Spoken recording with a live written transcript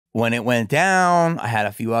when it went down, I had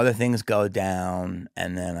a few other things go down,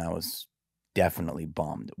 and then I was definitely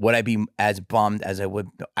bummed. Would I be as bummed as I would?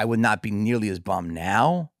 I would not be nearly as bummed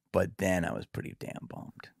now, but then I was pretty damn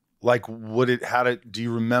bummed. Like, do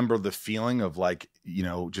you remember the feeling of like,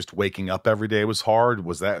 just waking up every day was hard?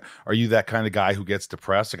 Are you that kind of guy who gets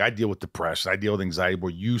depressed? Like I deal with depression, I deal with anxiety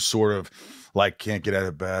where you sort of like can't get out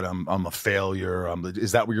of bed. I'm a failure.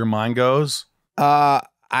 Is that where your mind goes? I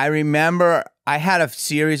remember I had a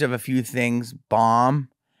series of a few things bomb.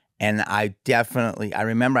 And I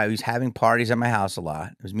remember I was having parties at my house a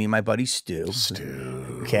lot. It was me and my buddy Stu.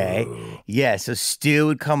 Okay. Yeah. So Stu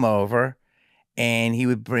would come over and he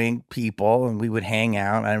would bring people and we would hang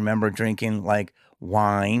out. I remember drinking like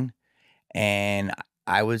wine and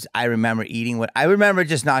I remember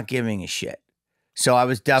just not giving a shit. So I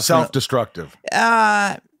was definitely self-destructive.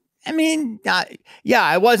 I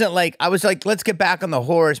wasn't like, I was like, let's get back on the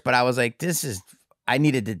horse. But I was like, I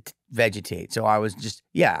needed to vegetate. So I was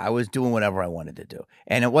I was doing whatever I wanted to do.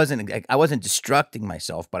 And I wasn't destructing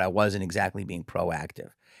myself, but I wasn't exactly being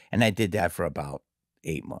proactive. And I did that for about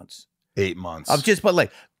 8 months. 8 months. Of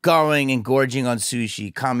like going and gorging on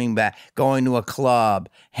sushi, coming back, going to a club,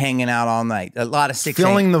 hanging out all night. A lot of 6 a.m.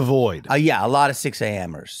 Filling the void. Yeah, a lot of 6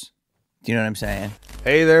 a.m.ers. Do you know what I'm saying?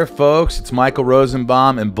 Hey there, folks. It's Michael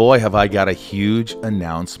Rosenbaum, and boy, have I got a huge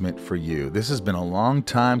announcement for you. This has been a long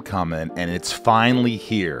time coming, and it's finally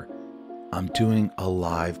here. I'm doing a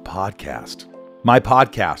live podcast. My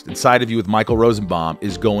podcast, Inside of You with Michael Rosenbaum,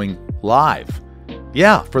 is going live.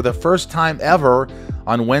 Yeah, for the first time ever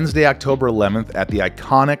on Wednesday, October 11th at the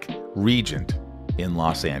iconic Regent in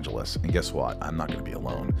Los Angeles. And guess what? I'm not going to be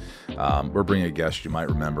alone. We're bringing a guest you might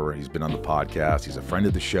remember. He's been on the podcast. He's a friend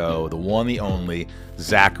of the show, the one, the only,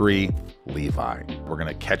 Zachary Levi. We're going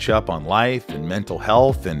to catch up on life and mental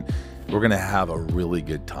health, and we're going to have a really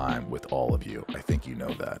good time with all of you. I think you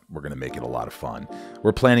know that. We're going to make it a lot of fun.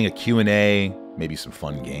 We're planning a Q&A, maybe some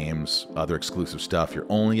fun games, other exclusive stuff you're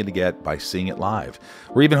only going to get by seeing it live.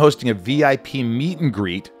 We're even hosting a VIP meet and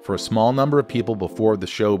greet for a small number of people before the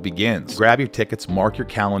show begins. Grab your tickets, mark your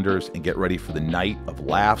calendars, and get ready for the night of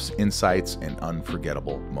laughs, insights, and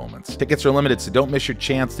unforgettable moments. Tickets are limited, so don't miss your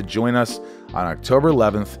chance to join us on October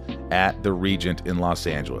 11th at the Regent in Los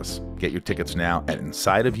Angeles. Get your tickets now at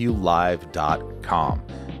insideofyoulive.com.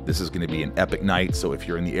 This is going to be an epic night, so if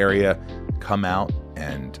you're in the area, come out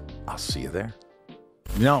and I'll see you there.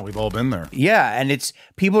 No, we've all been there. Yeah, and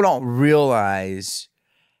people don't realize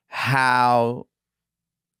how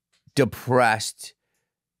depressed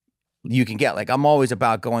you can get. Like, I'm always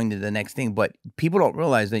about going to the next thing, but people don't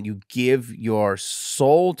realize that you give your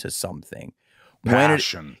soul to something.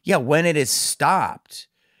 Passion. When it is stopped,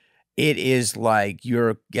 it is like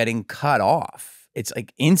you're getting cut off. It's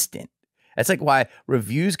like instant. That's like why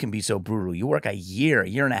reviews can be so brutal. You work a year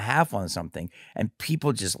and a half on something, and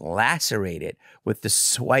people just lacerate it with the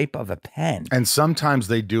swipe of a pen. And sometimes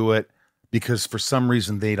they do it because for some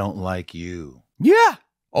reason they don't like you. Yeah.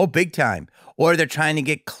 Oh, big time. Or they're trying to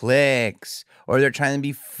get clicks, or they're trying to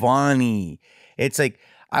be funny. It's like,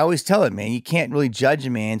 I always tell it, man, you can't really judge a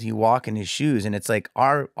man until you walk in his shoes. And it's like,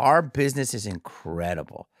 our business is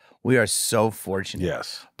incredible. We are so fortunate.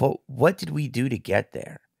 Yes. But what did we do to get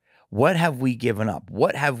there? What have we given up?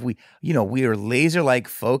 What have we are laser-like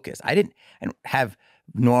focused. I don't have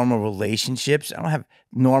normal relationships. I don't have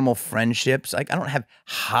normal friendships. Like, I don't have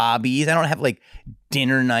hobbies. I don't have like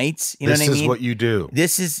dinner nights. You know what I mean? This is what you do.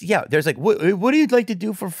 This is, there's like, what do you like to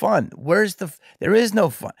do for fun? There is no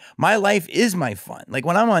fun. My life is my fun. Like,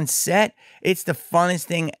 when I'm on set, it's the funnest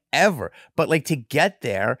thing ever. But like, to get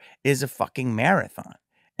there is a fucking marathon.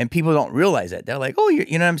 And people don't realize that. They're like, oh, you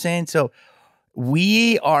know what I'm saying? So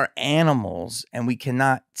we are animals and we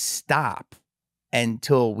cannot stop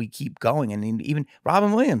until we keep going. And even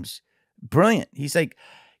Robin Williams, brilliant. He's like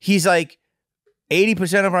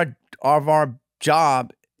 80% of our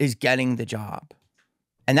job is getting the job.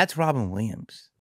 And that's Robin Williams.